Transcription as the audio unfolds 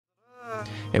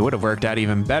It would have worked out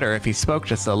even better if he spoke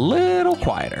just a little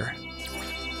quieter.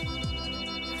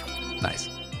 Nice.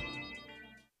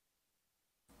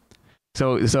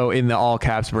 So in the all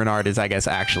caps, Bernard is, I guess,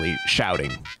 actually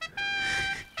shouting.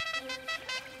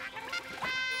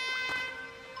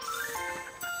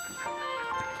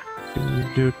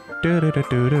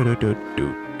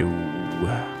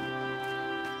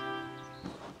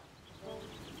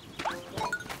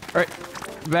 All right,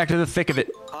 back to the thick of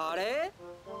it.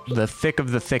 The thick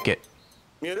of the thicket.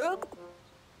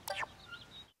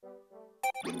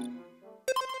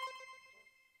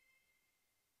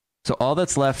 So all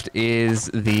that's left is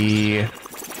that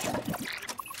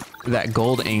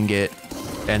gold ingot,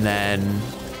 and then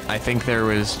I think there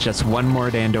was just one more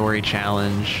Dandori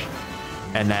challenge,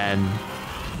 and then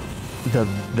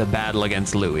the battle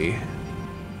against Louis,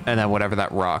 and then whatever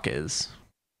that rock is.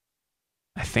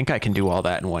 I think I can do all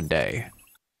that in one day.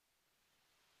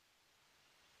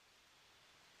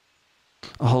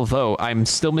 Although I'm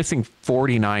still missing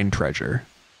 49 treasure,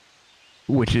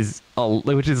 which is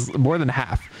more than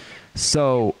half.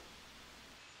 So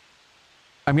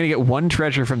I'm gonna get one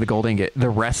treasure from the gold ingot. The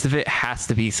rest of it has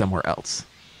to be somewhere else.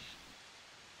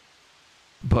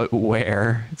 But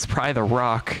where? It's probably the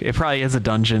rock. It probably is a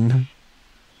dungeon.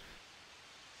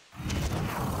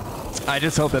 I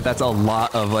just hope that that's a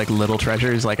lot of like little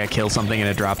treasures. Like I kill something and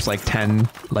it drops like 10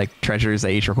 like treasures.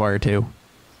 They each require 2.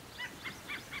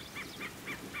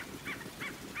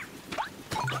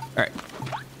 All right.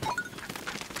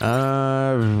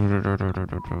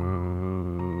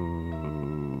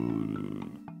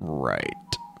 Right.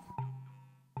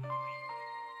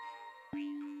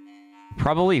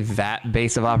 Probably that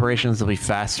base of operations will be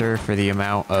faster for the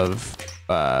amount of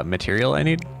material I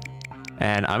need.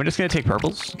 And I'm just gonna take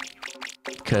purples,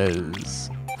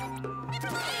 because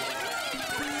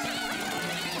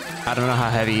I don't know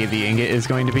how heavy the ingot is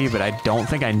going to be, but I don't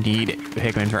think I need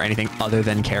Pikmin for anything other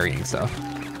than carrying stuff.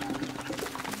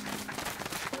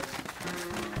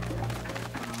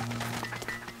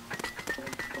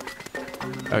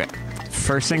 Okay,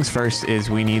 first things first is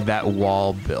we need that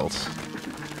wall built.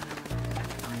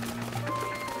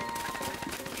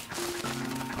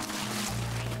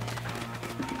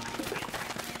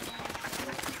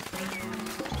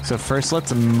 So first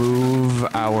let's move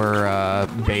our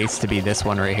base to be this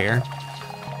one right here.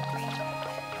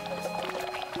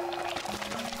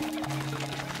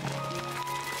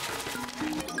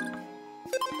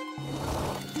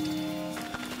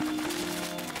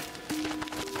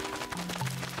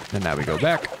 And now we go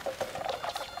back.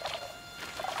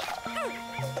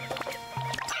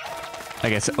 I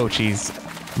guess Oatchi's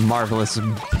marvelous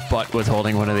butt was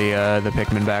holding one of the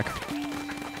Pikmin back.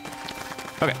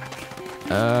 Okay.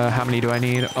 How many do I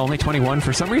need? Only 21.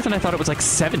 For some reason, I thought it was like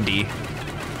 70.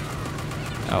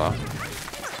 Oh well.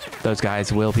 Those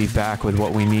guys will be back with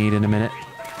what we need in a minute.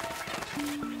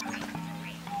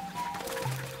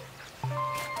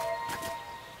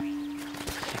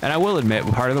 And I will admit,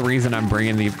 part of the reason I'm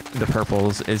bringing the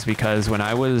purples is because when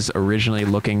I was originally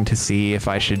looking to see if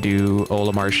I should do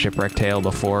Olimar's Shipwreck Tale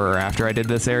before or after I did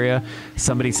this area,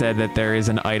 somebody said that there is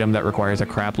an item that requires a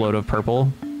crap load of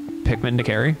purple Pikmin to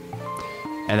carry,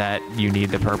 and that you need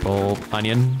the purple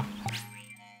onion.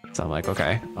 So I'm like,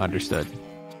 okay, understood.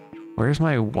 Where's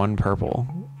my one purple?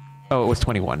 Oh, it was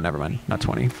 21. Never mind, not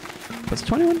 20. Was it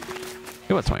 21?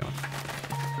 It was 21.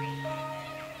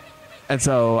 And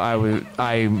so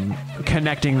I'm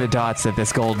connecting the dots that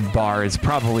this gold bar is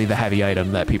probably the heavy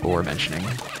item that people were mentioning.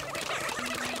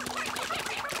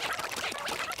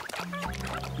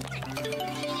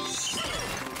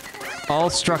 All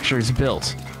structures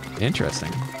built.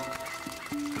 Interesting.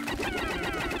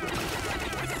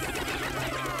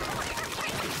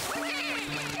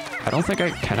 I don't think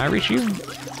can I reach you?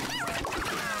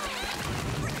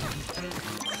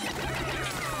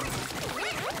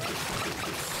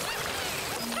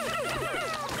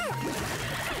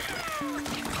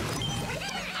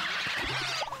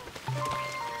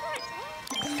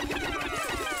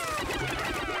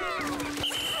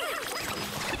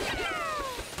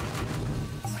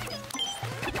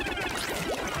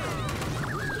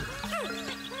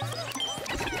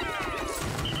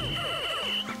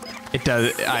 It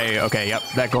does. Okay, yep.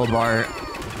 That gold bar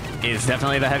is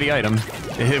definitely the heavy item.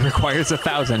 It requires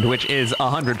 1,000, which is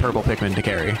 100 purple Pikmin to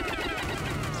carry.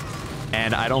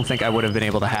 And I don't think I would have been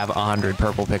able to have 100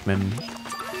 purple Pikmin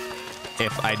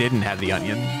if I didn't have the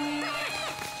onion.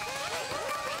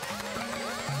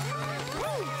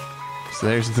 So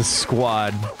there's the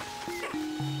squad.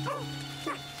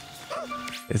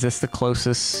 Is this the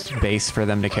closest base for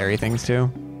them to carry things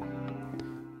to?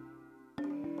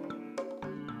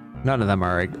 None of them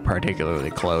are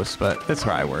particularly close, but this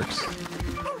probably works.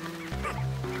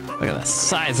 Look at the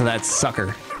size of that sucker.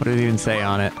 What did it even say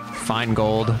on it? Fine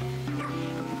gold.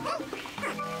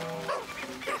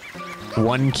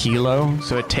 1 kilo.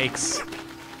 So it takes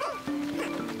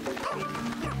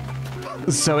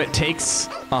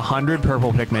 100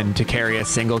 purple Pikmin to carry a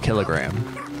single kilogram.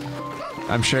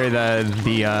 I'm sure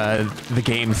the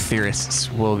game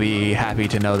theorists will be happy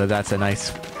to know that that's a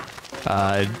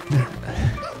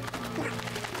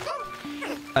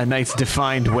nice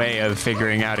defined way of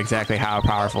figuring out exactly how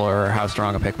powerful or how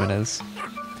strong a Pikmin is.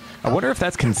 I wonder if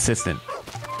that's consistent.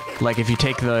 Like if you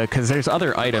take because there's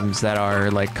other items that are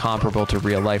like comparable to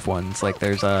real life ones. Like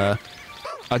there's a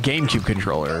GameCube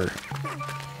controller.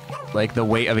 Like the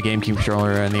weight of a GameCube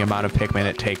controller and the amount of Pikmin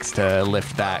it takes to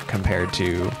lift that compared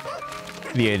to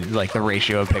the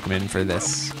ratio of Pikmin for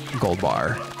this gold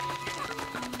bar.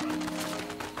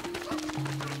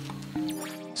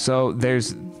 So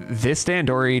there's this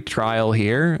Dandori trial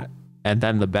here, and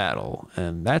then the battle,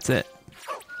 and that's it.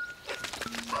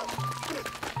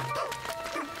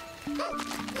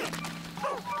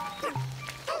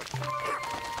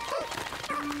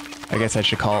 I guess I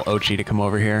should call Oatchi to come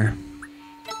over here.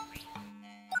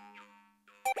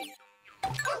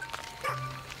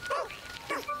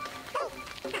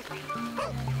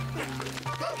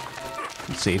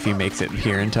 Let's see if he makes it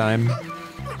here in time.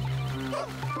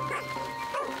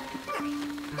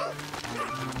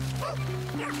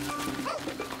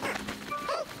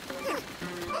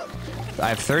 I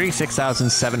have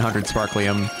 36,700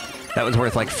 sparklium. That was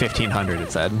worth like 1,500,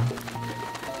 it said.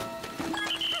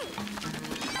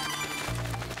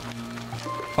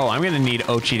 Oh, I'm gonna need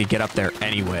Oatchi to get up there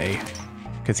anyway,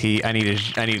 because I need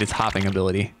his hopping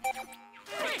ability.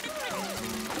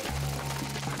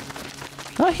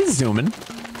 Oh, he's zooming.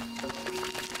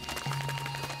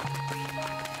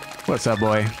 What's up,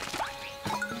 boy?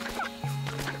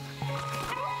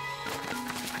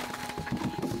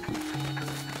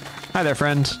 Hi there,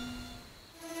 friend.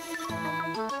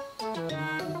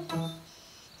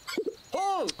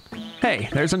 Hey,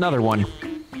 there's another one.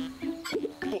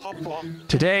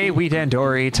 Today we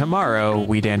Dandori, tomorrow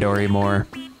we Dandori more.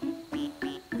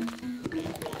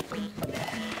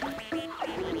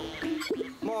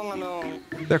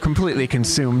 They're completely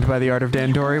consumed by the art of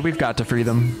Dandori. We've got to free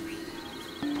them.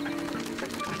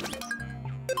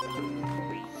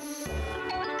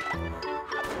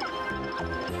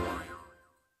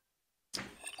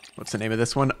 What's the name of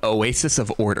this one? Oasis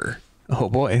of Order. Oh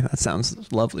boy, that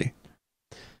sounds lovely.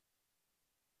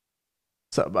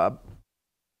 What's up, Bob?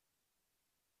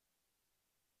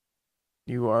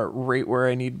 You are right where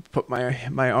I need to put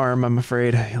my arm, I'm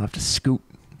afraid. You'll have to scoot.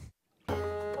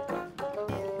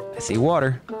 I see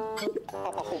water.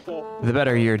 The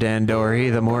better your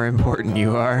Dandori, the more important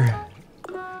you are.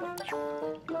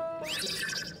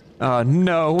 Oh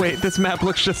no, wait, this map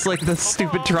looks just like the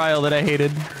stupid trial that I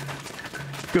hated.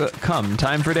 Good. Come,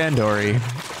 time for Dandori.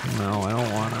 No, I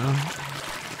don't wanna.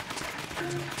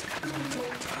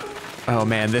 Oh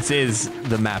man, this is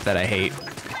the map that I hate.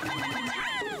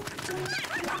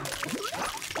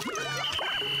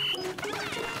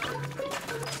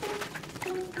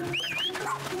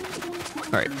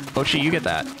 Alright, Oatchi, you get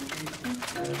that.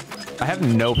 I have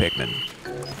no Pikmin.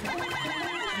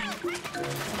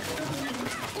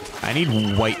 I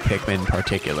need white Pikmin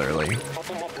particularly.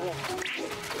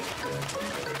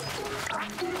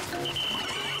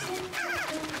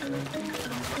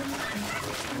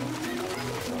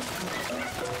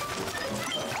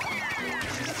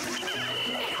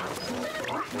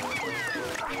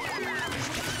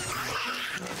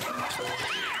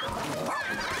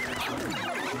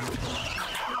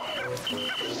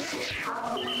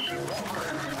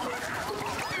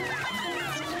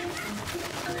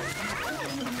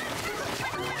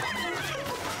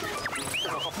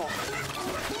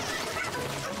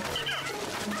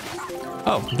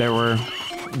 Oh, there were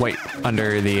white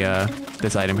under the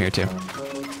this item here too.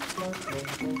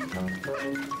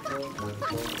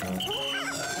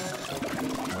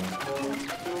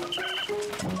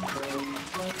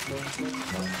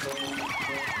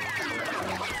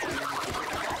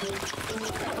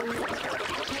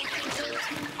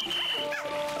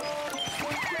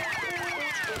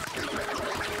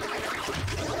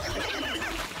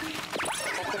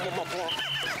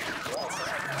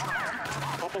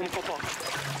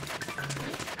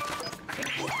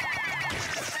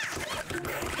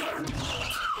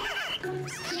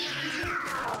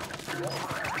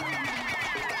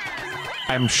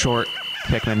 I'm short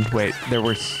Pikmin. Wait, there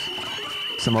were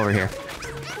some over here.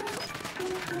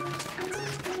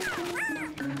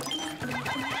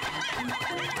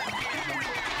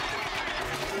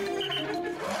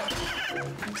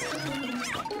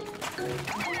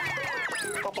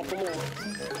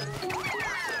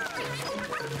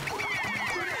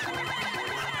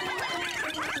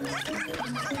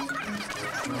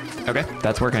 Okay,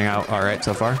 that's working out all right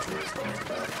so far.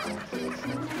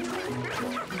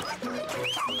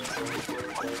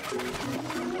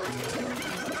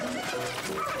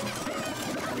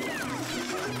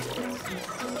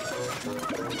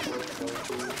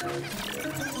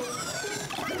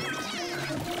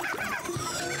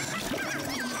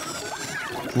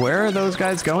 Where are those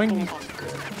guys going?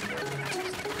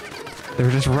 They're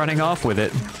just running off with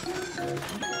it.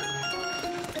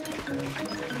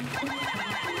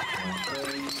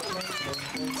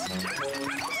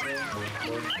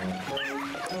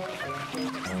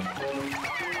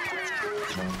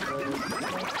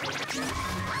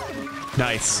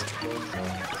 Nice.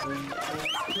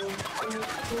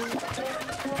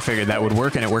 I figured that would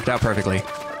work, and it worked out perfectly.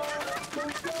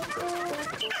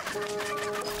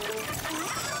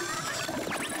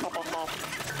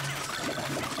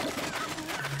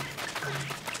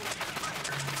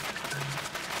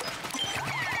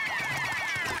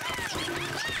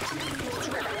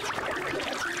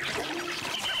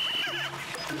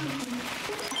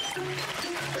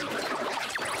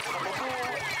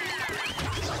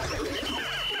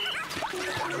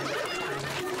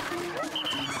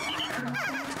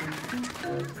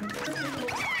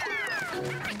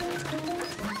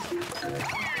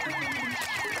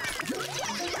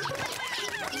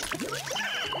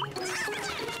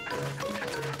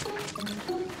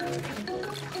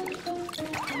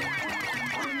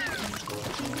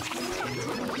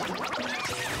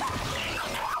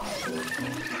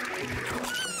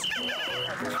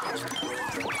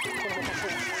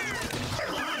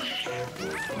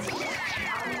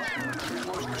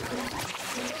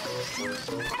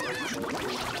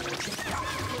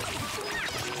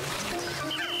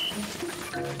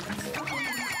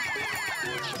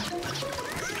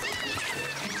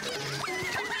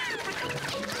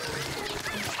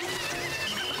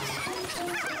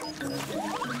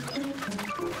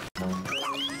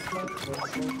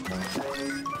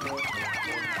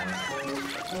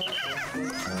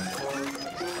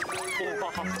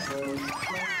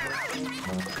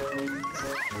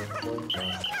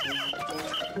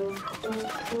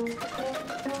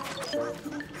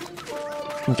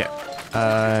 Okay,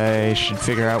 I should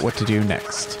figure out what to do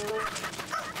next.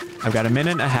 I've got a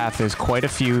minute and a half. There's quite a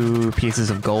few pieces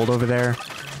of gold over there.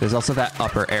 There's also that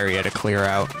upper area to clear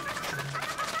out.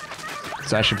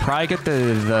 So I should probably get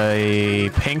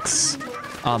the pinks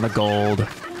on the gold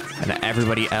and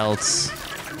everybody else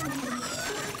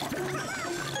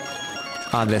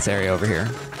on this area over here.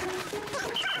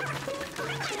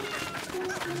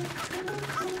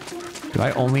 Do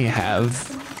I only have...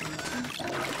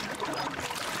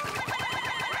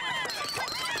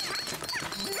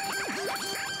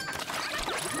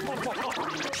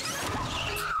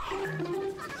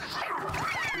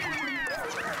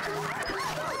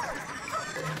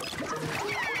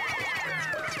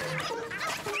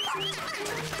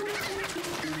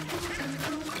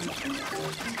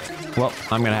 Well,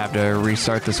 I'm gonna have to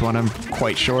restart this one, I'm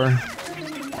quite sure.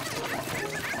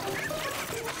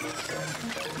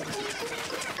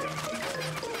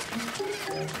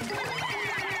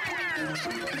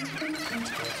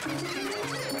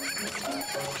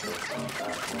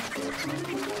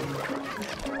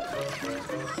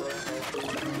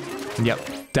 Yep,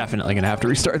 definitely gonna have to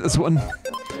restart this one.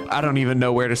 I don't even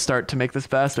know where to start to make this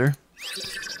faster.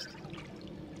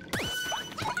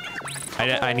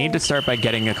 I need to start by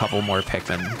getting a couple more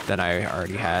Pikmin than I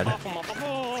already had.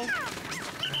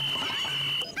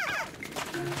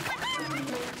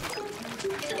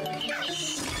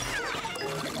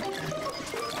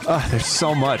 Oh, there's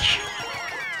so much.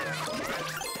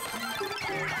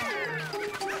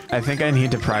 I think I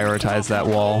need to prioritize that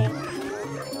wall.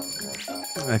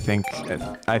 I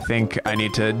think I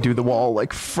need to do the wall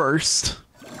like first.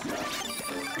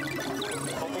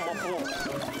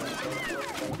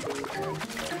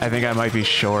 I think I might be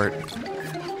short.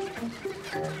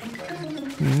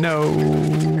 No.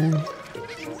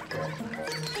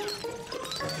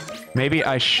 Maybe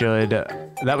I should...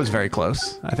 That was very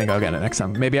close. I think I'll get it next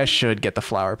time. Maybe I should get the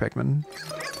flower Pikmin.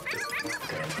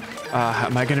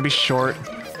 Am I gonna be short?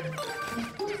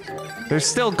 There's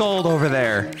still gold over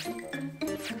there.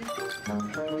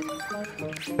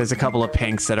 There's a couple of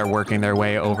pinks that are working their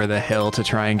way over the hill to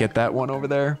try and get that one over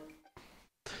there.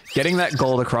 Getting that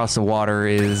gold across the water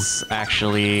is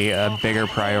actually a bigger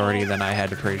priority than I had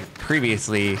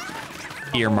previously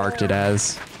earmarked it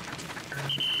as.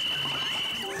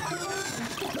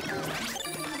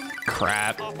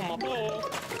 Crap.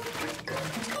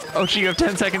 Oatchi, you have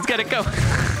 10 seconds. Get it, go.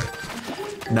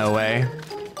 No way.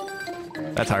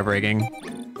 That's heartbreaking.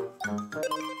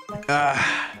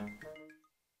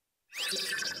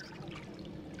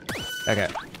 Okay.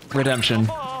 Redemption.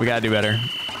 We gotta do better.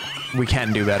 We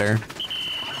can do better.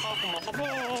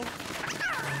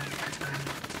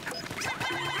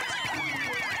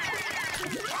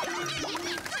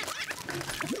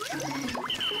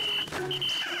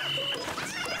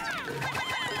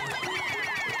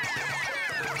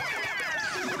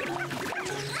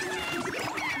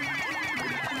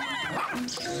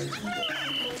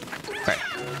 Alright.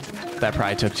 That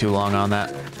probably took too long on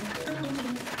that.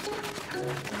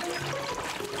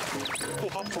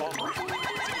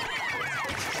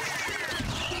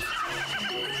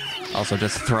 Also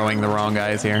just throwing the wrong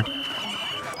guys here.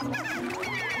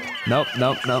 Nope,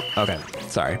 nope, nope. Okay,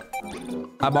 sorry.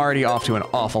 I'm already off to an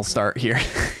awful start here.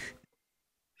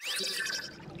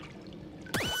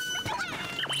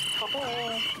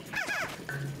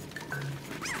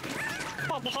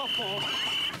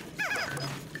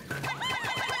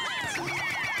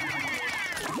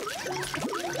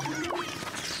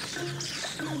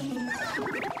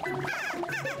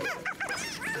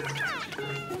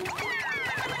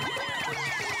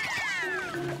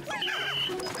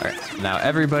 Alright, now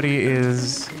everybody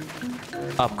is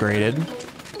upgraded.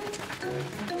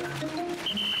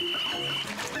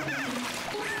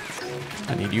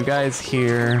 I need you guys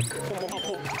here.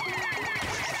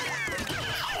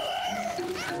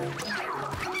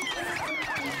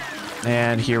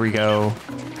 And here we go,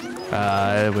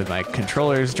 with my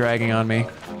controllers dragging on me.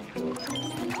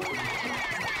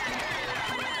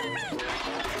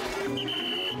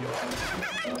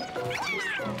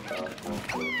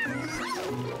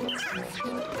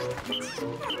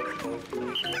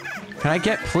 Can I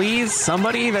get, please,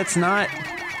 somebody that's not...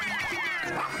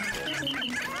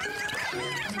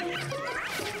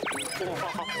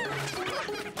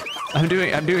 I'm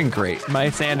doing great. My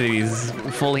sanity is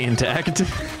fully intact.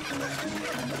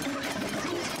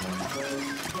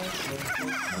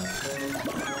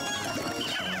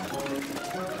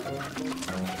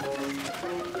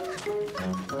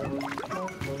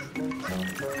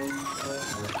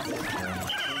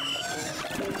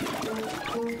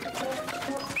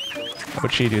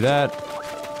 Would she do that?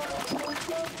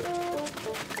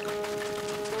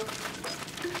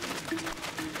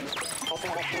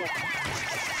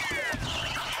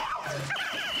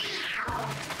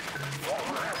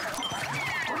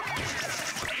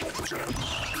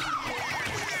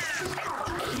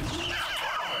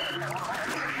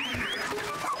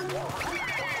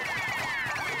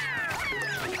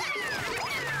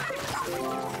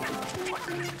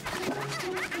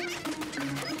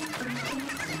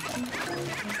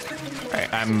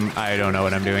 I don't know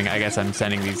what I'm doing. I guess I'm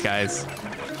sending these guys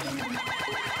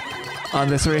on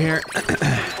this right here.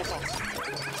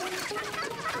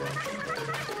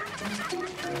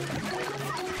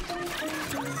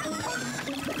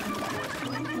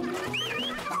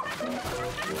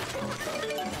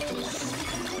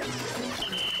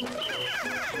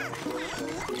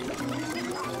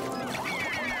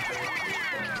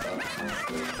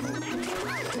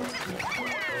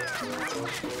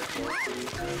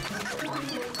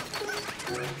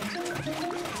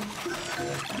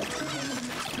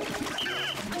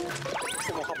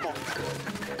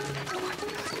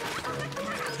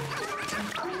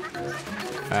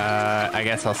 I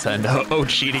guess I'll send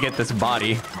Oatchi to get this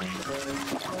body.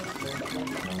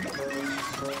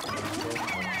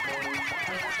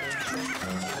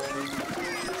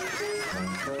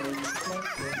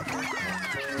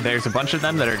 There's a bunch of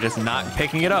them that are just not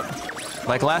picking it up,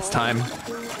 like last time.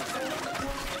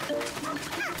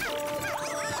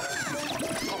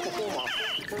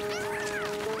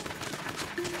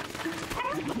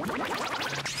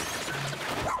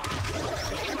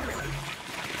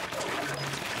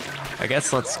 I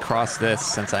guess let's cross this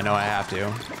since I know I have to.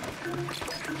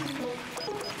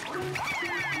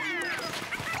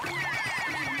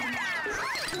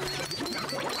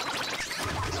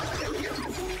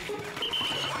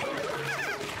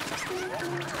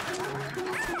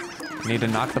 Need to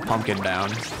knock the pumpkin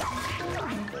down.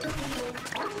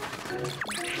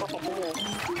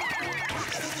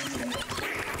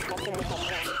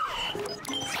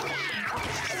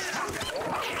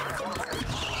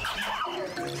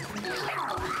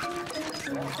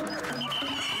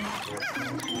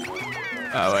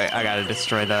 Oh wait, I gotta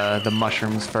destroy the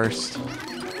mushrooms first.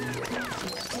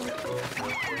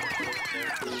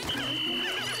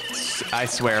 I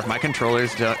swear, if my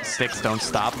controllers sticks don't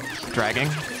stop dragging.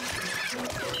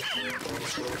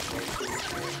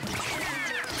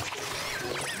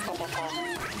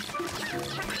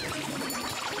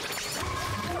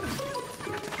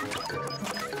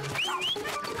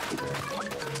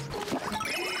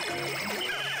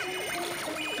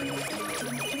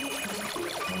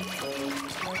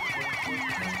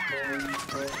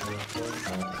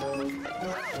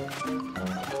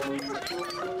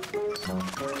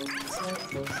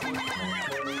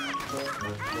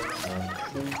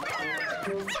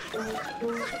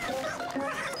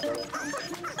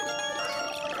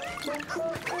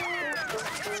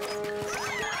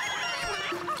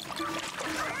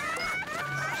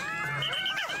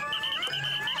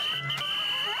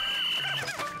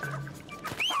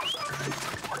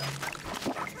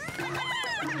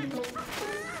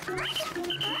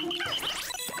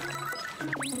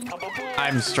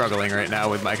 I'm struggling right now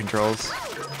with my controls.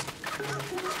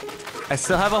 I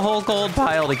still have a whole gold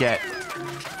pile to get.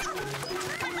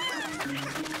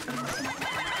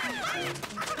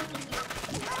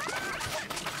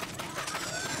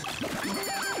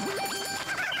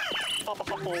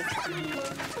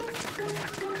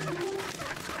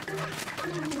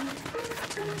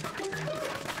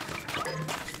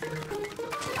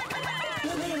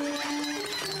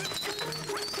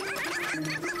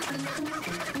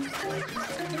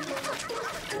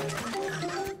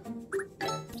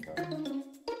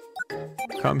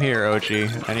 Come here, Oatchi.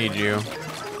 I need you.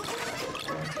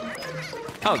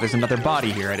 Oh, there's another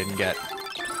body here I didn't get.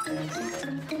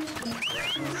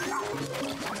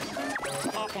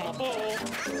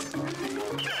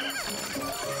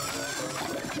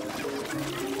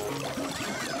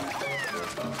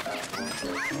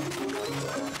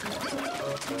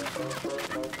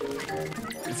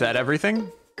 Is that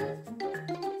everything?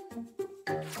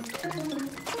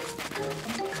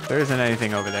 There isn't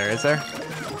anything over there, is there?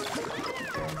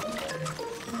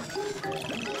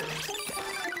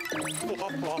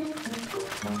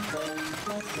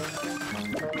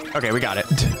 Okay, we got it.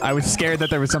 I was scared that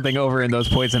there was something over in those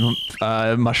poison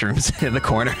mushrooms in the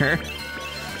corner.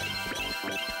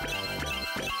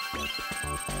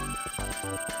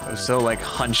 I was so like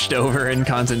hunched over in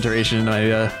concentration,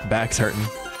 my back's hurting.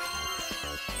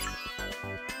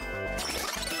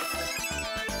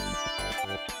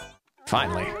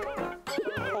 Finally.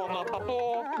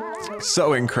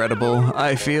 So incredible.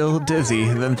 I feel dizzy.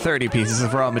 Then 30 pieces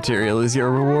of raw material is your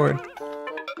reward.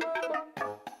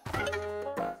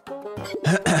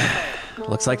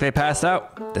 Looks like they passed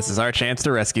out. This is our chance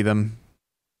to rescue them.